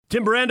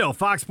Tim Brando,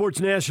 Fox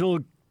Sports National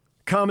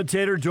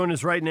commentator, joining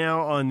us right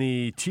now on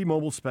the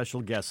T-Mobile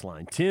special guest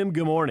line. Tim,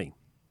 good morning.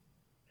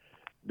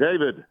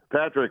 David,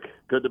 Patrick,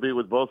 good to be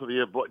with both of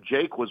you.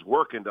 Jake was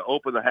working to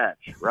open the hatch,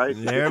 right?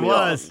 There it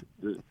was.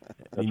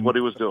 That's what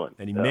he was doing.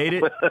 And he made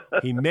it.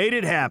 He made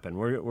it happen.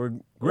 We're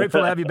grateful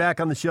to have you back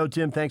on the show,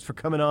 Tim. Thanks for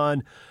coming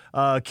on.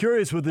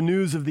 Curious with the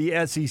news of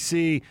the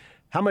SEC,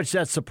 how much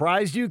that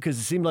surprised you? Because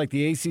it seemed like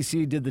the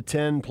ACC did the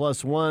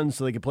 10+1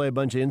 so they could play a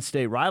bunch of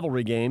in-state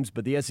rivalry games,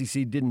 but the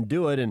SEC didn't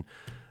do it. And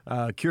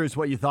curious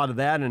what you thought of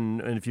that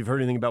and if you've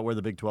heard anything about where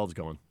the Big 12's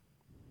going.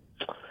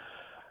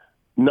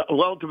 No,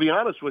 well, to be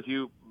honest with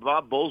you,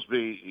 Bob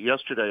Bowlesby,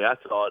 yesterday I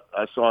thought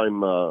I saw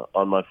him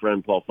on my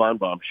friend Paul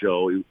Feinbaum's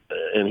show,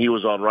 and he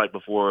was on right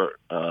before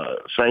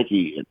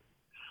Sankey.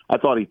 I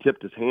thought he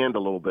tipped his hand a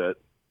little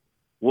bit.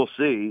 We'll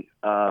see.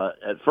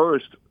 At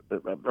first,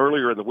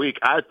 earlier in the week,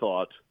 I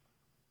thought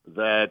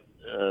that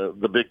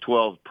the Big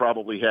 12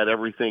 probably had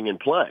everything in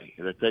play,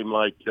 that they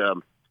might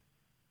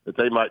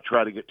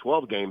try to get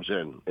 12 games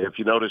in. If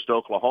you noticed,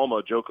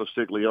 Oklahoma, Joe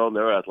Castiglione,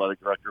 their athletic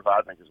director,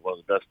 I think is one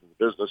of the best in the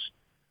business.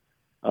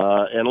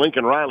 And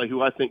Lincoln Riley,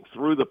 who I think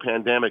through the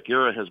pandemic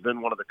era has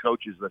been one of the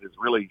coaches that has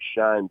really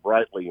shined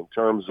brightly in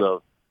terms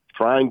of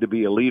trying to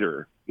be a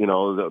leader,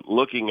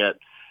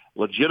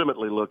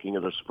 legitimately looking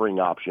at a spring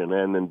option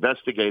and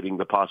investigating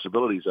the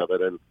possibilities of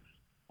it and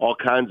all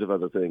kinds of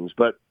other things.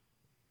 But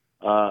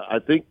I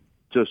think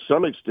to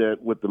some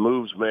extent with the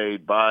moves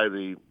made by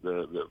the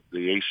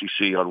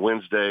ACC on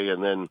Wednesday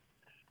and then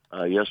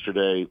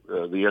yesterday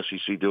the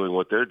SEC doing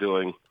what they're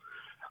doing,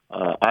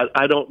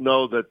 I don't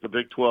know that the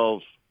Big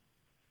 12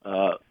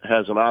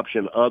 has an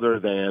option other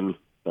than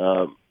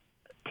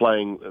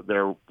playing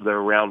their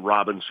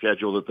round-robin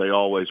schedule that they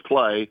always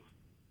play,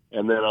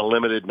 and then a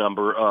limited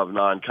number of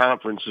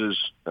non-conferences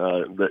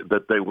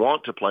that they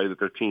want to play, that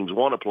their teams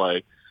want to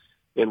play,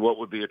 in what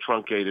would be a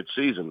truncated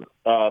season.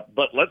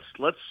 But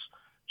let's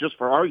just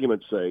for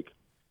argument's sake,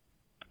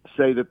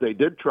 say that they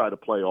did try to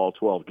play all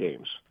 12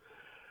 games.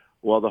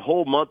 Well, the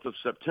whole month of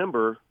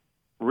September,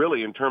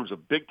 really in terms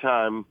of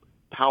big-time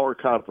power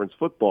conference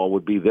football,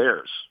 would be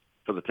theirs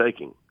for the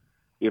taking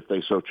if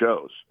they so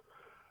chose.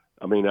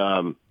 I mean,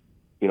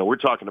 we're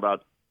talking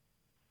about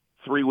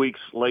 3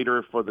 weeks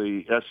later for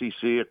the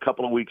SEC, a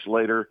couple of weeks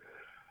later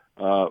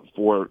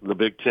for the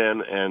Big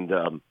Ten and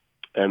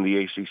the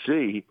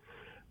ACC.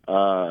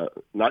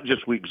 Not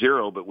just week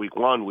 0, but week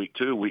 1, week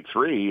 2, week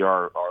 3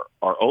 are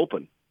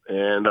open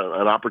and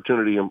an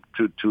opportunity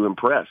to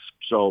impress.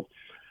 So,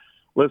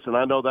 listen,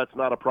 I know that's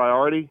not a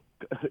priority.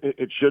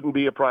 It shouldn't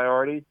be a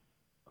priority.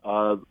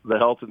 The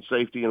health and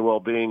safety and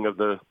well-being of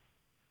the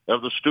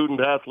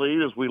student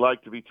athlete, as we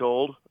like to be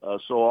told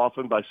so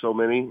often by so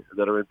many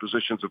that are in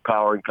positions of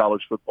power in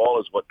college football,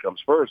 is what comes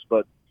first.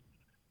 But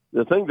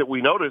the thing that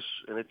we notice,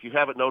 and if you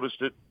haven't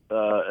noticed it,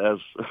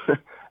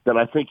 then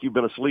I think you've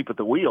been asleep at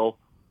the wheel,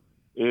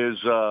 is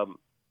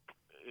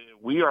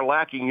we are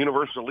lacking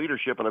universal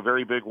leadership in a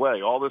very big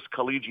way. All this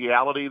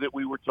collegiality that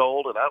we were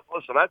told, and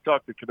I've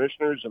talked to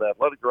commissioners and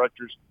athletic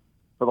directors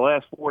for the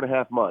last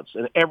 4.5 months,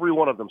 and every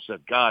one of them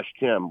said, gosh,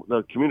 Tim,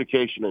 the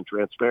communication and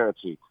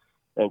transparency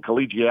and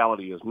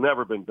collegiality has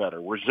never been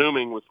better. We're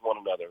Zooming with one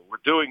another. We're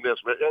doing this.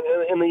 But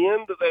in the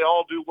end, they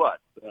all do what?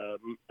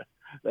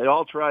 They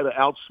all try to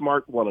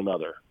outsmart one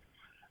another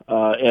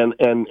and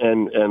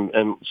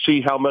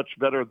see how much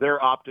better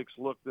their optics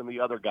look than the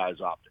other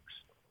guy's optics.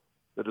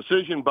 The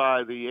decision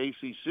by the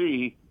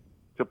ACC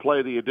to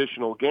play the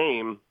additional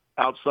game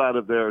outside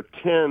of their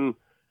 10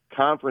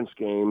 conference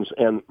games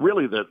and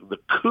really the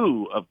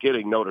coup of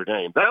getting Notre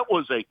Dame, that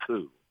was a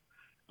coup,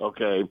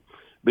 okay?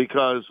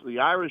 Because the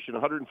Irish in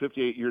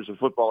 158 years of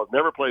football have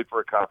never played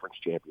for a conference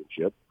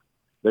championship.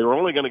 They were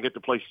only going to get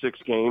to play 6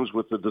 games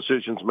with the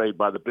decisions made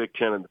by the Big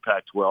Ten and the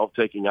Pac-12,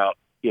 taking out,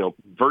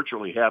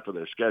 virtually half of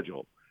their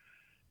schedule.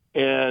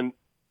 And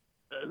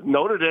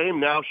Notre Dame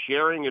now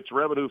sharing its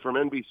revenue from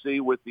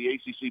NBC with the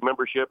ACC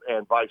membership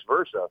and vice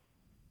versa.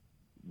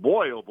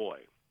 Boy, oh boy,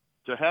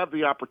 to have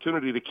the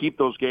opportunity to keep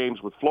those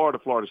games with Florida,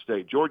 Florida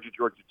State, Georgia,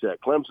 Georgia Tech,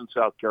 Clemson,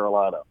 South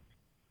Carolina,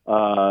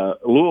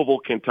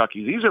 Louisville,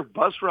 Kentucky. These are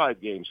bus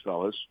ride games,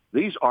 fellas.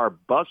 These are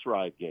bus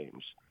ride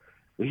games.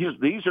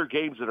 These are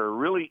games that are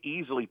really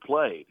easily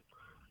played.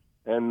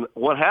 And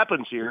what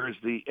happens here is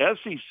the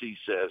SEC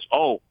says,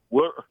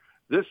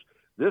 this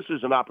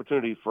is an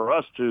opportunity for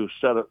us to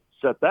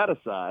set that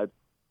aside.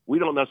 We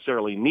don't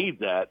necessarily need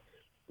that.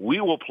 We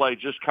will play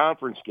just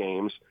conference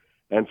games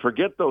and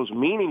forget those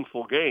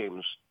meaningful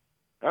games.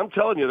 I'm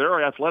telling you, there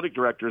are athletic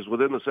directors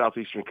within the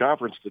Southeastern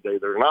Conference today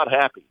that are not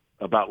happy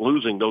about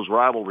losing those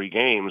rivalry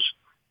games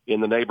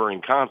in the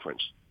neighboring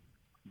conference.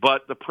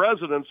 But the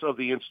presidents of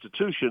the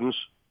institutions,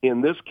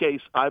 in this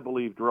case, I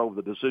believe, drove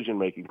the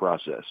decision-making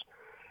process.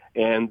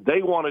 And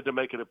they wanted to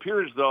make it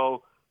appear as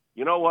though,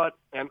 you know what,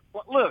 and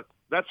look,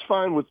 that's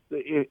fine with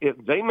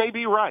they may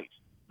be right.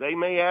 They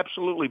may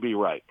absolutely be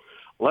right.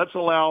 Let's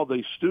allow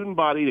the student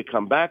body to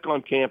come back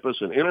on campus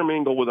and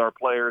intermingle with our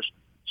players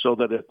so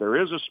that if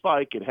there is a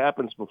spike, it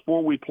happens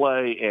before we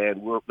play,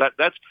 and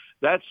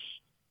that's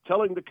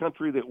telling the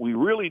country that we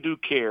really do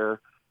care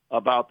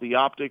about the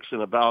optics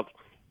and about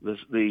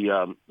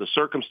the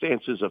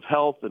circumstances of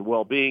health and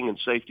well-being and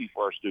safety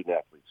for our student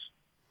athletes.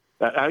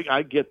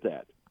 I get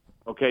that.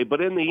 Okay,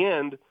 but in the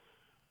end,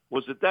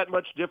 was it that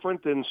much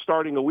different than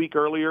starting a week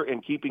earlier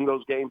and keeping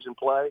those games in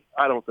play?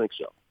 I don't think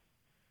so.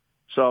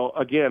 So,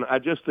 again, I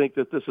just think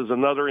that this is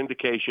another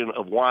indication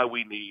of why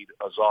we need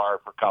a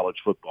czar for college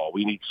football.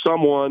 We need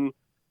someone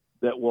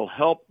that will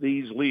help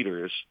these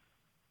leaders,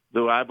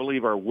 who I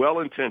believe are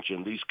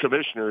well-intentioned, these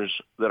commissioners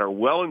that are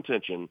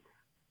well-intentioned,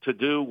 to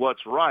do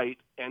what's right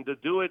and to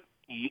do it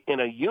in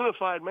a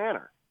unified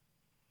manner.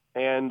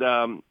 And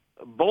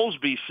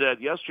Bowlesby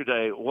said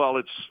yesterday,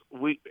 well,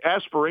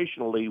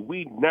 aspirationally,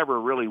 we never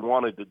really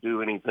wanted to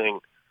do anything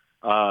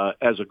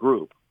as a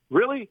group.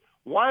 Really?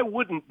 Why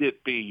wouldn't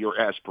it be your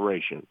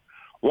aspiration?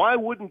 Why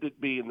wouldn't it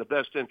be in the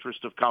best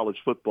interest of college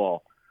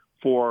football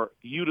for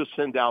you to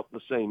send out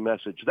the same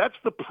message? That's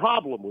the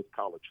problem with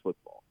college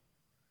football.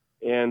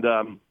 And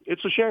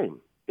it's a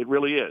shame. It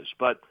really is.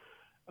 But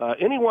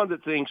anyone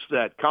that thinks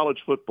that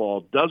college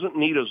football doesn't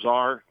need a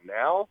czar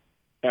now,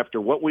 after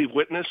what we've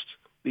witnessed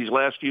these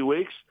last few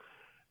weeks,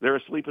 they're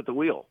asleep at the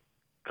wheel.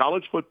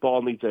 College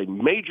football needs a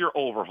major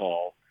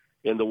overhaul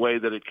in the way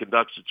that it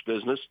conducts its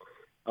business.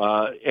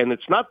 And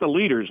it's not the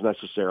leaders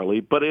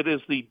necessarily, but it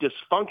is the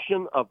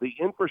dysfunction of the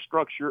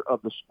infrastructure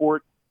of the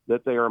sport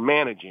that they are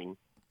managing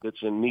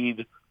that's in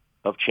need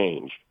of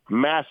change,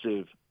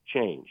 massive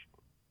change.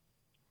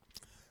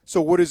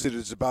 So what is it?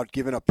 Is it about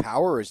giving up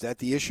power? Is that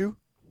the issue?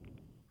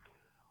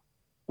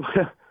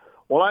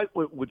 Well,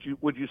 would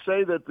you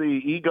say that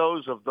the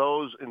egos of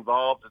those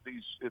involved at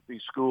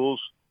these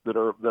schools that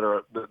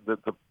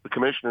the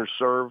commissioners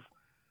serve?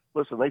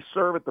 Listen, they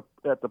serve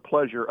at the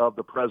pleasure of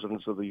the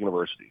presidents of the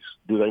universities,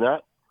 do they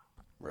not?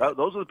 Right.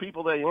 Those are the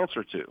people they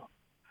answer to.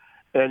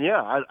 And,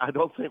 yeah, I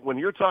don't think when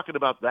you're talking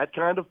about that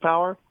kind of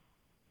power,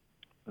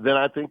 then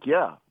I think,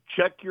 yeah,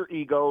 check your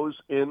egos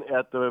in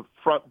at the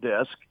front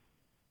desk,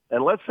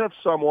 and let's have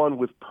someone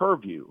with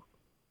purview,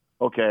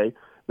 okay,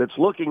 that's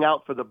looking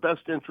out for the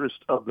best interest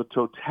of the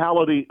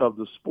totality of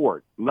the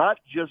sport, not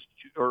just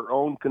your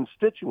own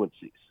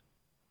constituencies.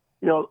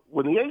 You know,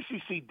 when the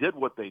ACC did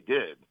what they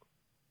did,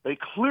 they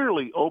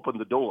clearly opened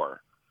the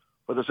door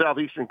for the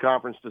Southeastern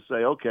Conference to say,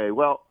 okay,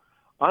 well,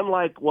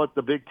 unlike what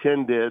the Big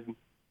Ten did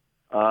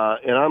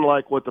and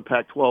unlike what the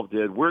Pac-12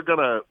 did, we're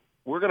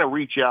gonna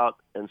reach out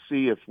and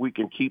see if we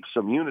can keep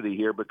some unity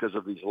here because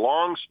of these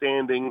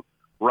long-standing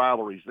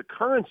rivalries. The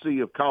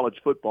currency of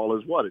college football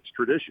is what? It's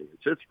tradition.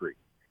 It's history.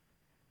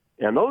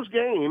 And those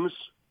games,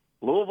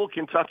 Louisville,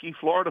 Kentucky,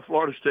 Florida,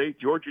 Florida State,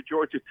 Georgia,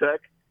 Georgia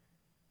Tech,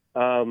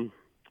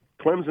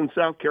 Clemson,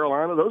 South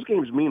Carolina, those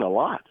games mean a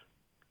lot.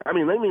 I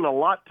mean, they mean a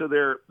lot to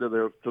their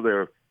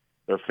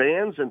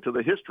fans and to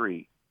the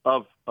history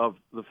of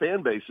the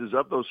fan bases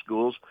of those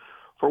schools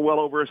for well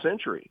over a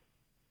century.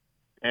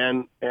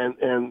 And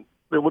it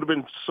would have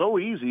been so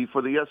easy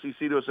for the SEC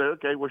to say,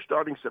 okay, we're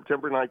starting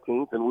September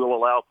 19th, and we'll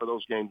allow for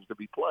those games to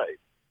be played.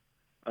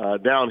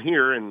 Down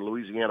here in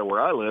Louisiana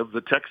where I live,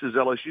 the Texas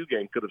LSU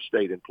game could have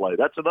stayed in play.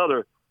 That's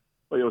another,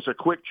 it was a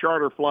quick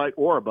charter flight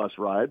or a bus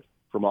ride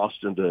from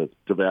Austin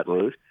to Baton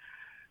Rouge.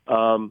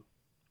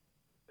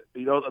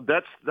 You know,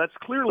 that's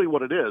clearly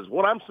what it is.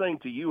 What I'm saying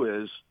to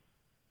you is,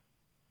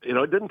 you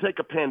know, it didn't take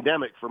a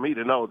pandemic for me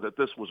to know that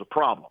this was a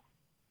problem.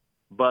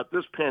 But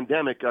this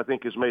pandemic, I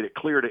think, has made it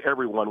clear to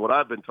everyone what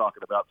I've been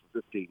talking about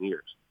for 15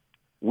 years.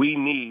 We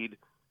need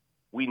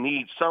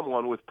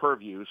someone with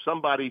purview,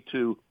 somebody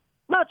to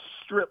not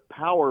strip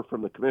power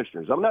from the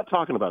commissioners. I'm not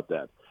talking about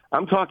that.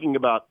 I'm talking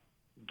about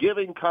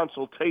giving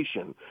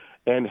consultation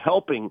and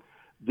helping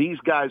these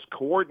guys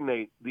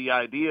coordinate the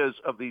ideas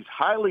of these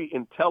highly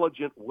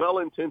intelligent,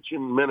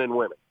 well-intentioned men and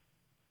women.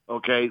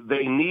 Okay,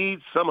 they need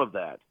some of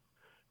that,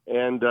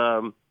 and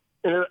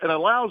it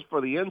allows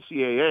for the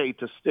NCAA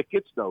to stick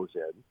its nose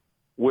in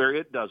where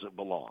it doesn't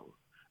belong.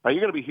 Now, you're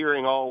going to be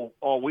hearing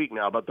all week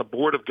now about the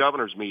Board of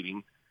Governors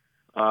meeting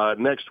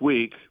next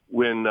week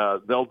when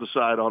they'll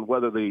decide on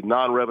whether the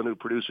non-revenue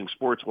producing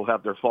sports will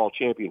have their fall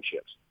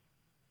championships.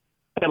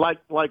 And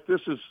like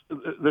this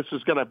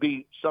is going to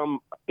be some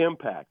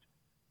impact.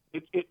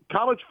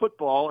 College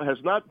football has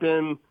not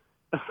been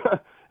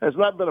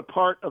a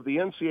part of the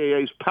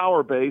NCAA's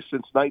power base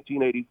since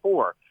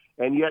 1984,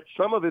 and yet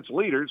some of its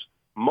leaders,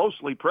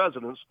 mostly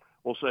presidents,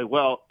 will say,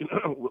 "Well,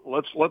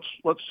 let's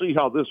see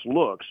how this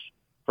looks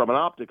from an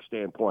optics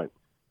standpoint."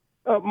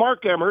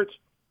 Mark Emmert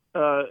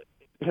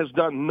has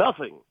done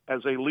nothing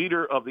as a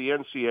leader of the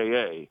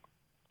NCAA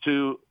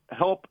to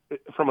help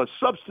from a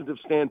substantive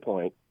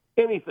standpoint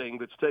anything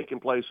that's taken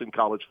place in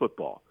college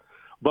football.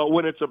 But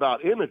when it's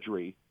about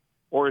imagery,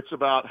 or it's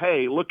about,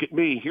 hey, look at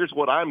me, here's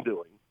what I'm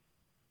doing,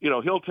 you know,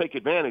 he'll take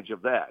advantage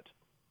of that.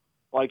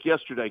 Like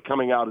yesterday,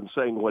 coming out and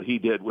saying what he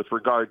did with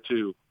regard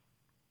to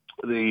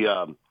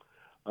the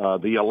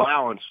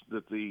allowance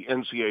that the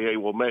NCAA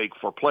will make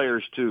for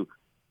players to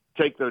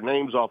take their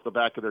names off the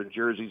back of their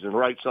jerseys and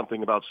write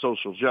something about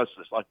social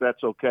justice, like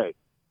that's okay.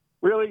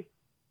 Really?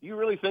 You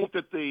really think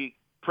that the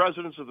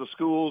presidents of the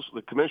schools,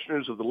 the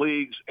commissioners of the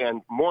leagues,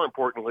 and more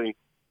importantly,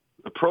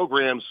 the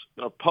programs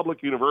of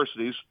public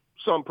universities,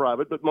 some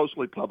private, but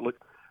mostly public,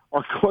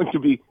 are going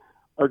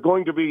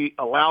to be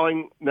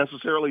allowing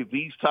necessarily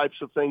these types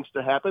of things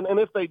to happen. And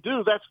if they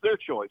do, that's their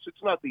choice.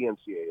 It's not the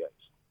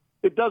NCAA's.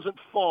 It doesn't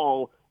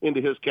fall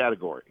into his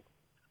category.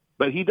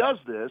 But he does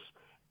this,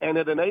 and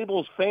it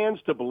enables fans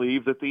to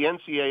believe that the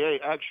NCAA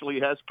actually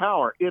has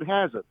power. It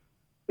hasn't.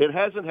 It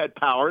hasn't had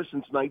power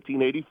since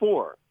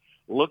 1984.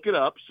 Look it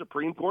up,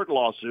 Supreme Court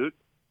lawsuit,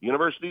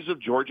 Universities of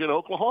Georgia and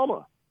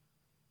Oklahoma.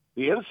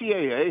 The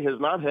NCAA has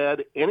not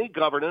had any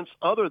governance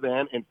other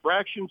than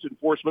infractions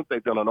enforcement.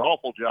 They've done an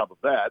awful job of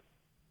that.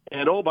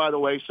 And, oh, by the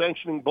way,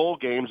 sanctioning bowl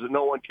games that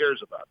no one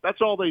cares about.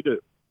 That's all they do.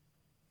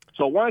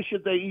 So why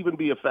should they even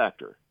be a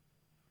factor?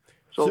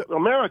 So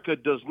America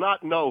does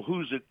not know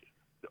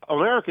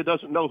America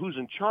doesn't know who's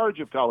in charge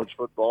of college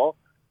football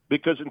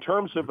because in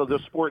terms of the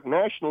sport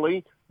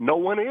nationally, no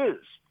one is.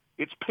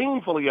 It's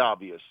painfully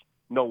obvious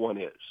no one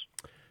is.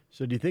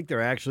 So do you think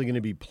they're actually going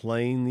to be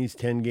playing these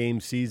 10-game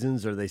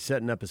seasons, or are they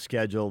setting up a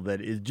schedule that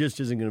it just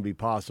isn't going to be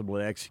possible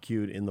to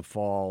execute in the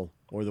fall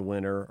or the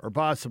winter or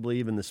possibly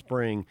even the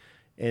spring?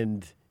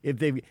 And if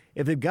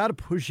they've got to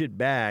push it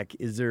back,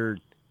 is there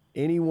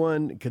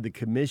could the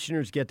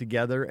commissioners get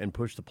together and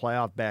push the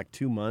playoff back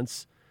 2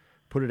 months,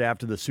 put it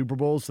after the Super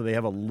Bowl so they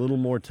have a little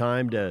more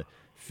time to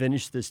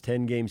finish this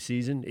 10-game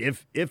season,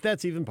 if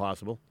that's even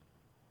possible?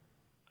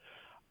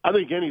 I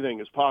think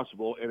anything is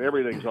possible and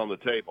everything's on the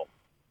table.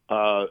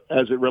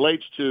 As it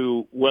relates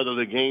to whether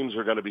the games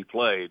are going to be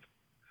played,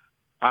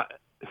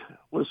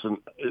 listen,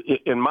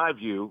 in my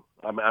view,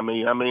 I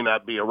may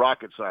not be a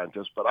rocket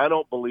scientist, but I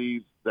don't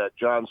believe that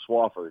John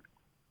Swofford,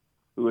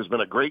 who has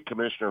been a great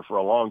commissioner for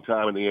a long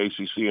time in the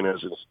ACC and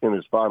is in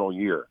his final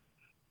year,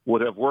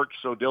 would have worked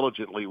so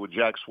diligently with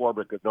Jack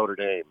Swarbrick at Notre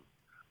Dame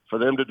for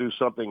them to do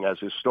something as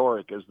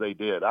historic as they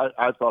did.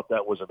 I thought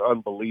that was an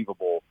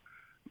unbelievable,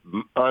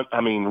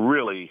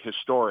 really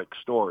historic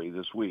story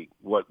this week,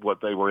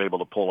 what they were able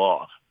to pull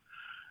off.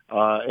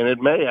 And it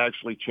may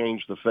actually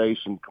change the face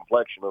and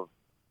complexion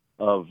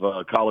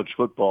of college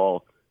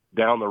football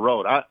down the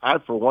road. I,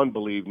 for one,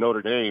 believe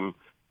Notre Dame,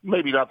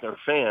 maybe not their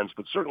fans,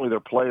 but certainly their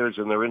players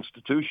and their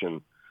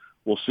institution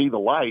will see the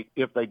light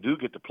if they do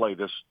get to play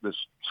this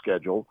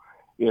schedule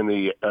in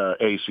the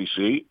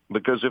ACC,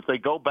 because if they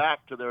go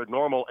back to their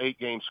normal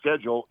 8-game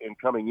schedule in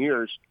coming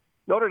years,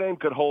 Notre Dame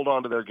could hold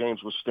on to their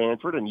games with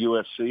Stanford and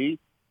USC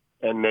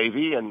and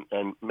Navy and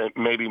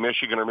maybe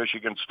Michigan or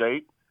Michigan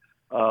State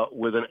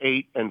with an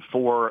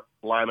 8-4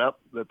 lineup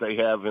that they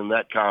have in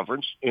that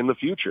conference in the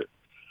future.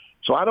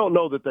 So I don't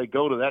know that they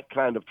go to that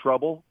kind of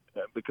trouble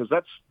because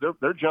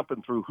they're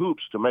jumping through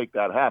hoops to make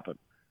that happen.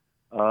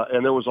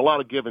 And there was a lot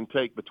of give and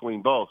take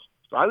between both.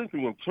 So I think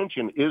the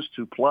intention is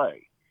to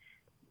play,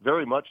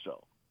 very much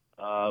so.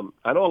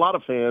 I know a lot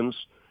of fans,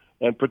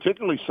 and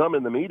particularly some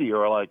in the media,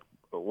 are like,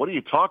 what are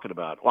you talking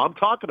about? Well, I'm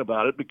talking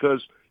about it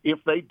because if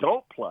they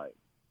don't play,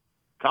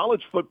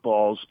 college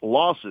football's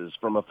losses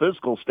from a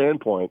physical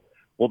standpoint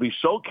will be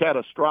so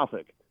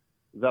catastrophic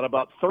that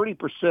about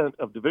 30%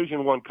 of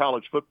Division I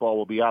college football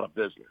will be out of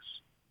business.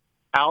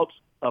 Out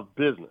of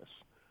business.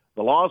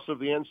 The loss of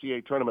the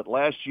NCAA tournament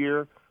last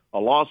year, a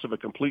loss of a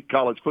complete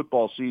college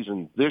football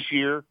season this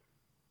year,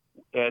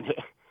 and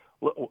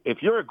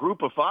if you're a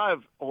Group of 5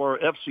 or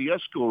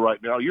FCS school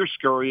right now, you're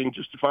scurrying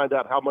just to find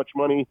out how much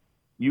money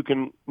you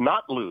can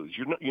not lose.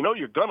 You know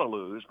you're going to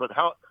lose, but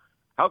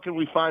how can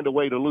we find a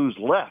way to lose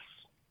less?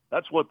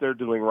 That's what they're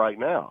doing right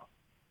now.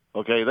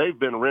 Okay, they've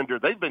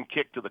been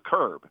kicked to the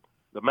curb.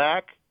 The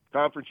MAC,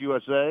 Conference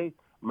USA,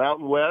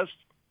 Mountain West,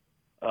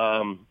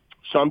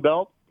 Sun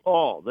Belt,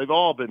 they've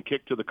all been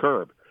kicked to the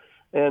curb.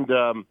 And,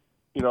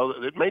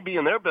 it may be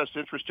in their best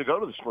interest to go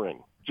to the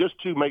spring just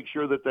to make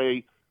sure that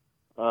they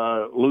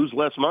lose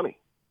less money.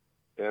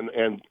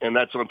 And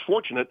that's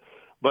unfortunate.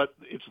 But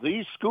it's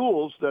these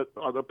schools that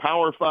are the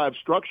Power 5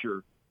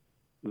 structure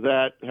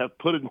that have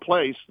put in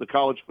place the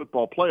college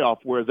football playoff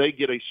where they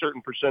get a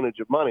certain percentage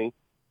of money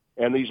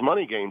and these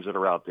money games that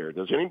are out there.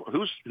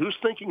 Who's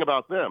thinking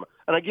about them?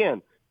 And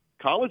again,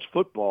 college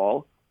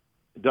football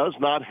does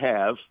not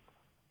have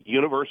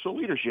universal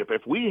leadership.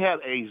 If we had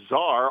a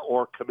czar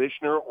or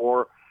commissioner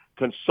or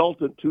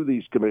consultant to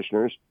these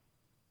commissioners,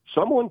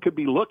 someone could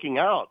be looking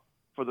out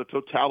for the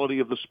totality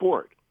of the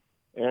sport.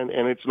 And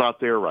it's not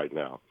there right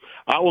now.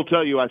 I will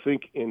tell you, I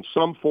think in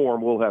some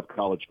form we'll have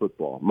college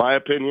football. My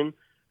opinion,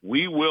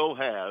 we will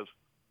have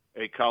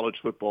a college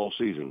football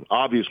season.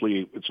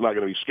 Obviously, it's not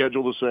going to be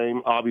scheduled the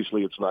same.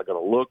 Obviously, it's not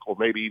going to look or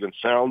maybe even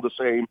sound the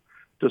same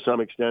to some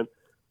extent.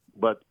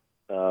 But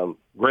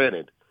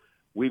granted,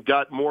 we've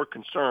got more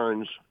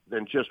concerns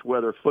than just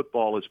whether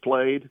football is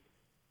played.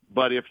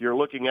 But if you're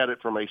looking at it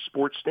from a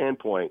sports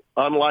standpoint,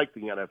 unlike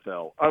the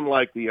NFL,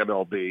 unlike the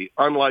MLB,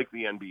 unlike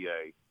the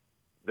NBA,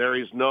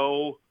 there's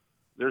no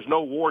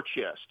war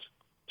chest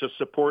to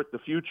support the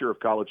future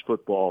of college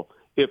football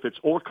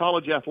or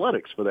college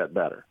athletics for that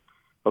matter.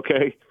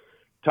 Okay?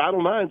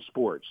 Title IX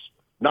sports,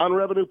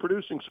 non-revenue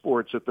producing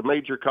sports at the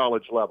major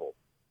college level,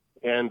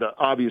 And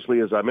obviously,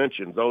 as I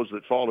mentioned, those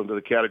that fall into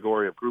the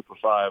category of Group of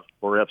Five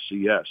or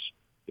FCS.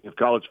 If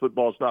college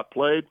football is not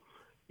played,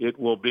 it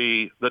will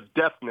be the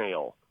death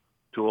nail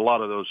to a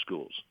lot of those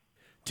schools.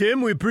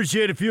 Tim, we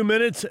appreciate a few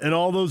minutes and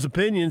all those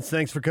opinions.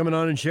 Thanks for coming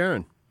on and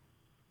sharing.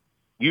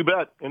 You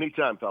bet.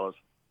 Anytime, fellas.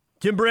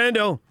 Tim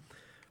Brando,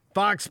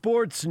 Fox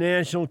Sports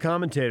national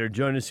commentator,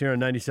 join us here on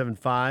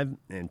 97.5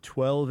 and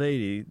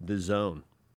 1280 The Zone.